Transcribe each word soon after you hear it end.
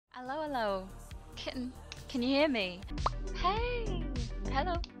Hello, hello. Kitten, can you hear me? Hey,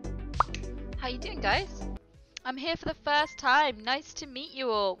 hello. How you doing, guys? I'm here for the first time. Nice to meet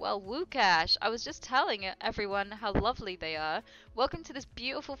you all. Well, Wookash, I was just telling everyone how lovely they are. Welcome to this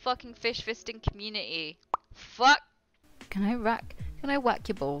beautiful fucking fish fisting community. Fuck. Can I whack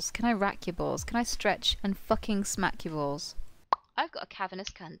your balls? Can I rack your balls? Can I stretch and fucking smack your balls? I've got a cavernous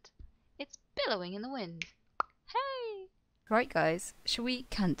cunt. It's billowing in the wind. Hey. Right, guys. Shall we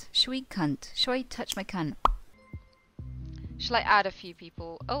cunt? Shall we cunt? Shall I touch my cunt? Shall I add a few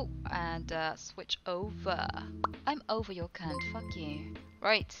people? Oh, and switch over. I'm over your cunt. Fuck you.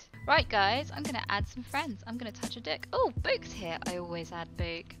 Right. Right, guys. I'm gonna add some friends. I'm gonna touch a dick. Oh, Book's here. I always add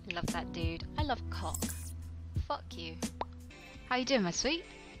Book. Love that dude. I love cock. Fuck you. How you doing, my sweet?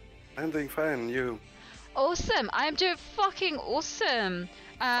 I'm doing fine, you? Awesome. I am doing fucking awesome.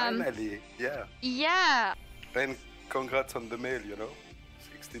 Finally, yeah. Yeah. And congrats on the mail,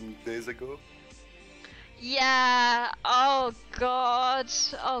 16 days ago. Yeah. Oh god.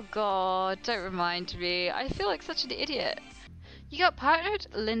 Oh god. Don't remind me. I feel like such an idiot. You got partnered?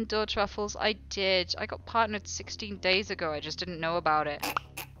 Lindor Truffles. I did. I got partnered 16 days ago. I just didn't know about it.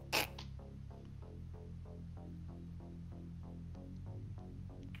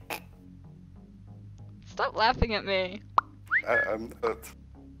 Stop laughing at me. I'm not.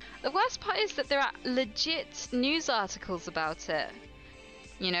 The worst part is that there are legit news articles about it.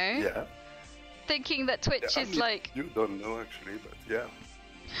 You know? Yeah. Thinking that Twitch is like... You don't know actually, but yeah.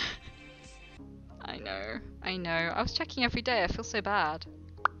 I know. I was checking every day. I feel so bad.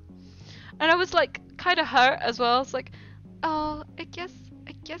 And I was like kind of hurt as well. I was like, oh, I guess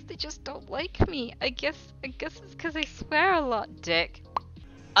they just don't like me. I guess it's because I swear a lot, dick.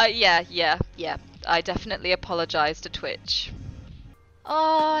 Yeah. I definitely apologize to Twitch.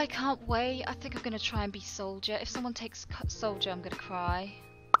 Oh, I can't wait. I think I'm gonna try and be Soldier. If someone takes Soldier, I'm gonna cry.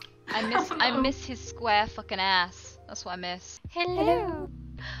 I miss his square fucking ass. That's what I miss. Hello.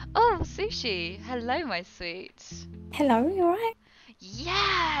 Oh, Sushi. Hello, my sweet. Hello, you alright?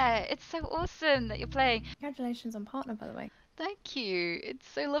 Yeah, it's so awesome that you're playing. Congratulations on partner, by the way. Thank you. It's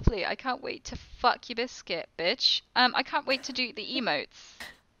so lovely. I can't wait to fuck your biscuit, bitch. I can't wait to do the emotes.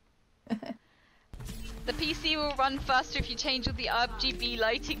 The PC will run faster if you change all the RGB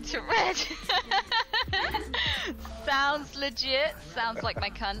lighting to red. Sounds legit. Sounds like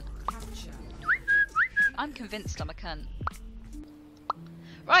my cunt. I'm convinced I'm a cunt.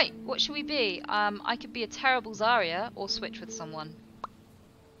 Right, what should we be? I could be a terrible Zarya or switch with someone.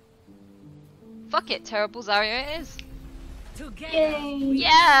 Fuck it, terrible Zarya it is. Yay!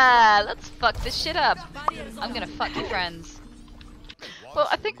 Yeah, let's fuck this shit up. I'm gonna fuck your friends. Well,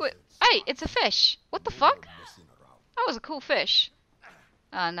 I think we're... Hey, it's a fish. What the fuck? That was a cool fish.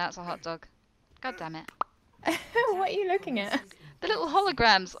 Ah, now it's a hot dog. God damn it. What are you looking at? The little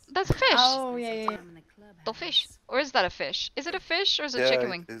holograms. There's a fish. Oh, yeah. The fish. Or is that a fish? Is it a fish or is it Yeah,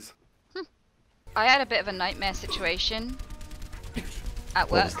 chicken wing? it is. I had a bit of a nightmare situation at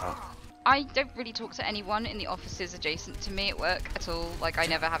work. I don't really talk to anyone in the offices adjacent to me at work at all. Like, I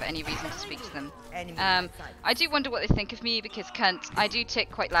never have any reason to speak to them. I do wonder what they think of me because, cunt, I do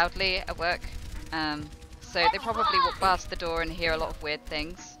tick quite loudly at work. So they probably walk past the door and hear a lot of weird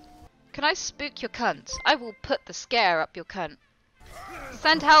things. Can I spook your cunt? I will put the scare up your cunt.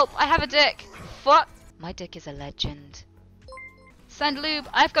 Send help! I have a dick! Fuck! My dick is a legend. Send lube!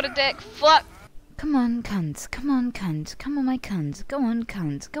 I've got a dick! Fuck! Come on, cunt. Come on, cunt. Come on, my cunt. Go on,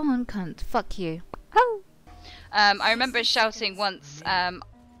 cunt. Go on, cunt. Fuck you. Oh. I remember shouting once,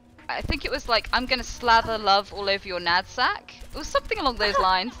 I think it was like, I'm gonna slather love all over your nadsack. It was something along those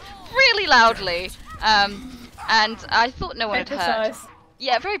lines. Really loudly. And I thought no one had heard.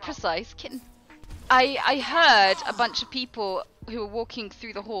 Yeah, very precise. Kitten. I heard a bunch of people who were walking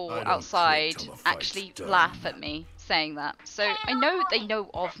through the hall outside actually laugh at me saying that. So I know they know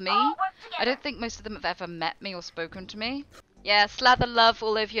of me. I don't think most of them have ever met me or spoken to me. Yeah, slather love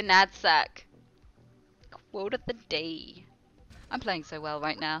all over your nadsack. Quote of the day. I'm playing so well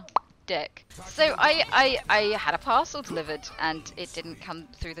right now. Dick. So I had a parcel delivered and it didn't come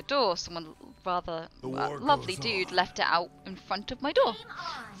through the door. Someone rather lovely dude left it out in front of my door.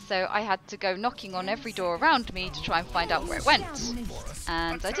 So I had to go knocking on every door around me to try and find out where it went.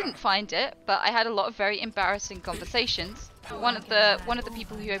 And I didn't find it, but I had a lot of very embarrassing conversations. One of the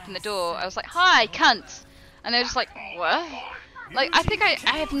people who opened the door, I was like, "Hi, cunt," and they were just like, "What?" Like, I think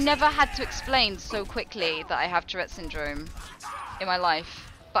I have never had to explain so quickly that I have Tourette's syndrome in my life.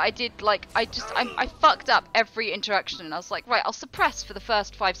 But I did, like, I fucked up every interaction, and I was like, right, I'll suppress for the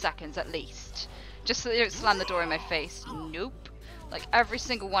first 5 seconds at least. Just so they don't slam the door in my face. Nope. Like, every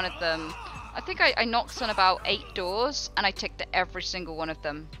single one of them. I think I knocked on about 8 doors, and I ticked at every single one of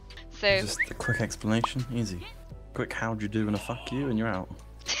them. So Just a quick explanation, easy. Quick how'd you do and a fuck you and you're out.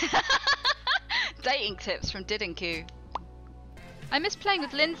 dating tips from Didinku. I miss playing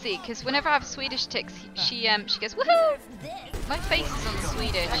with Lindsay because whenever I have Swedish ticks, she goes woohoo. My face is on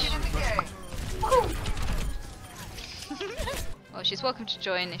Swedish. Well, she's welcome to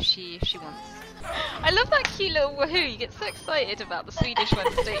join if she wants. I love that cute little woohoo. You get so excited about the Swedish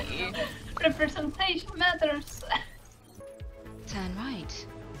ones, don't you? Representation matters. Turn right.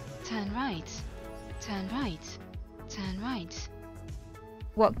 Turn right. Turn right. Turn right.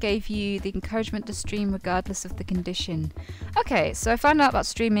 What gave you the encouragement to stream regardless of the condition? Okay, so I found out about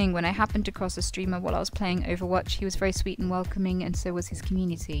streaming when I happened across a streamer while I was playing Overwatch. He was very sweet and welcoming, and so was his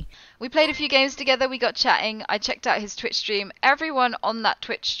community. We played a few games together, we got chatting, I checked out his Twitch stream. Everyone on that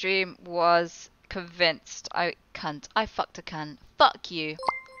Twitch stream was convinced, I fucked a cunt, fuck you,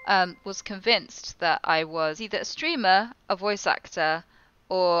 was convinced that I was either a streamer, a voice actor,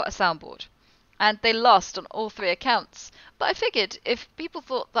 or a soundboard. And they lost on all three accounts. But I figured if people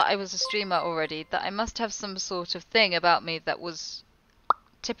thought that I was a streamer already, that I must have some sort of thing about me that was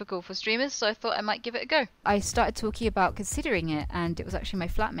typical for streamers, so I thought I might give it a go. I started talking about considering it, and it was actually my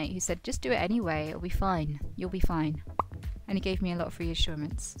flatmate who said, just do it anyway, it'll be fine, you'll be fine. And he gave me a lot of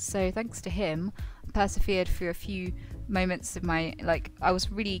reassurance. So thanks to him, I persevered through a few moments of my, I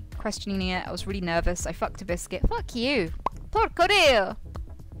was really questioning it, I was really nervous, I fucked a biscuit, fuck you, porco.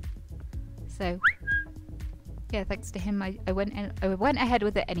 So, yeah, thanks to him, I went ahead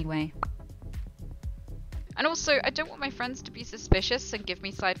with it anyway. And also, I don't want my friends to be suspicious and give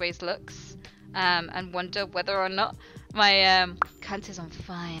me sideways looks, and wonder whether or not my cunt is on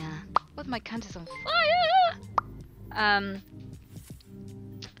fire. Whether my cunt is on fire.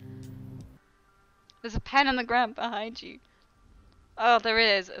 There's a pen on the ground behind you. Oh, there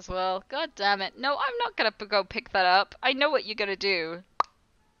is as well. God damn it! No, I'm not gonna go pick that up. I know what you're gonna do.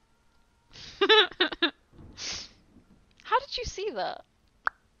 How did you see that?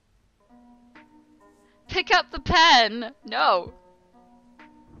 Pick up the pen! No!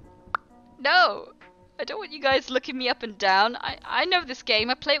 No! I don't want you guys looking me up and down. I know this game.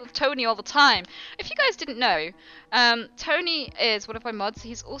 I play it with Tony all the time. If you guys didn't know, Tony is one of my mods.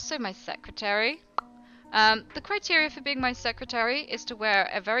 He's also my secretary. The criteria for being my secretary is to wear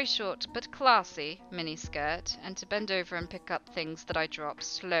a very short but classy miniskirt and to bend over and pick up things that I drop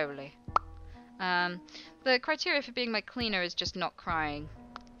slowly. The criteria for being my cleaner is just not crying.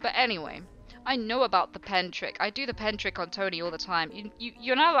 But anyway, I know about the pen trick. I do the pen trick on Tony all the time.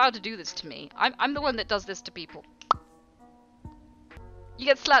 You're not allowed to do this to me. I'm the one that does this to people. You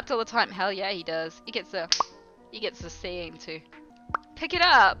get slapped all the time. Hell yeah, he does. He gets a saying too. Pick it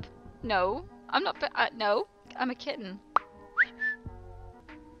up. No, I'm not. No, I'm a kitten.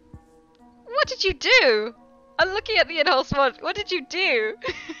 What did you do? I'm looking at the in-house mod. What did you do?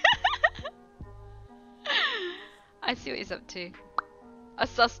 I see what he's up to. I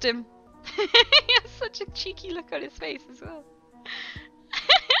sussed him. He has such a cheeky look on his face as well.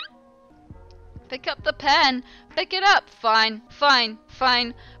 Pick up the pen. Pick it up. Fine, fine,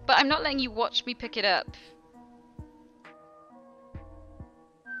 fine. But I'm not letting you watch me pick it up.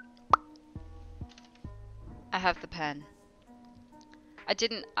 I have the pen. I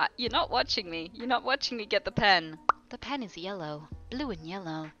didn't... you're not watching me. You're not watching me get the pen. The pen is yellow. Blue and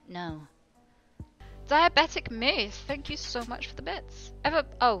yellow. No. Diabetic Myth, thank you so much for the bits.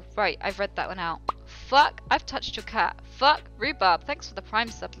 Oh, right, I've read that one out. Fuck, I've touched your cat. Fuck, Rhubarb, thanks for the prime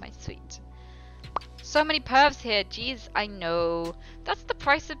sub, my sweet. So many pervs here, jeez, I know. That's the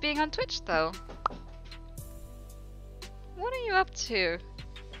price of being on Twitch, though. What are you up to?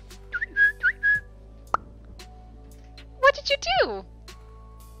 What did you do?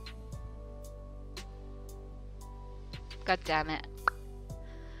 God damn it.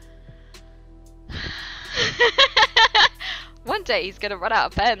 One day he's gonna run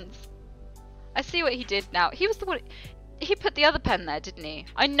out of pens. I see what he did now. He was the one. He put the other pen there, didn't he?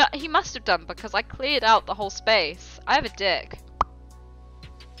 I know he must have done because I cleared out the whole space. I have a dick.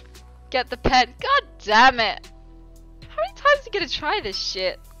 Get the pen. God damn it! How many times are you gonna try this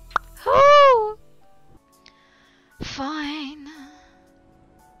shit? Oh, fine.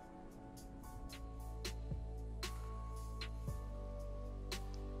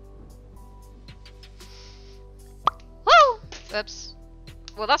 Oops.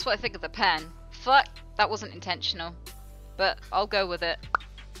 Well, that's what I think of the pen. Fuck, that wasn't intentional. But I'll go with it.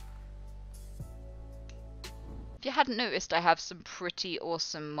 If you hadn't noticed, I have some pretty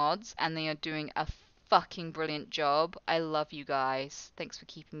awesome mods, and they are doing a fucking brilliant job. I love you guys. Thanks for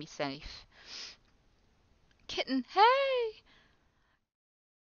keeping me safe. Kitten, hey!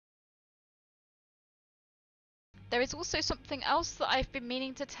 there is also something else that I've been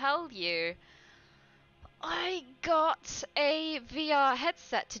meaning to tell you. I got a VR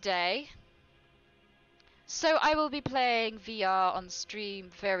headset today. So I will be playing VR on stream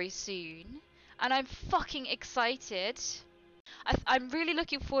very soon. And I'm fucking excited. I'm really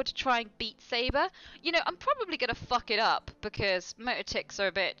looking forward to trying Beat Saber. You know, I'm probably gonna fuck it up because motor tics are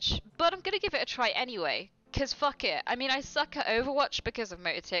a bitch. But I'm gonna give it a try anyway. Cause fuck it. I mean, I suck at Overwatch because of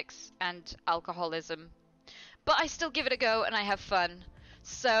motor tics and alcoholism. But I still give it a go and I have fun.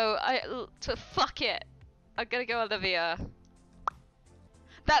 So, fuck it. I'm gonna go on the VR.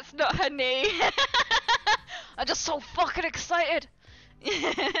 That's not her knee. I'm just so fucking excited.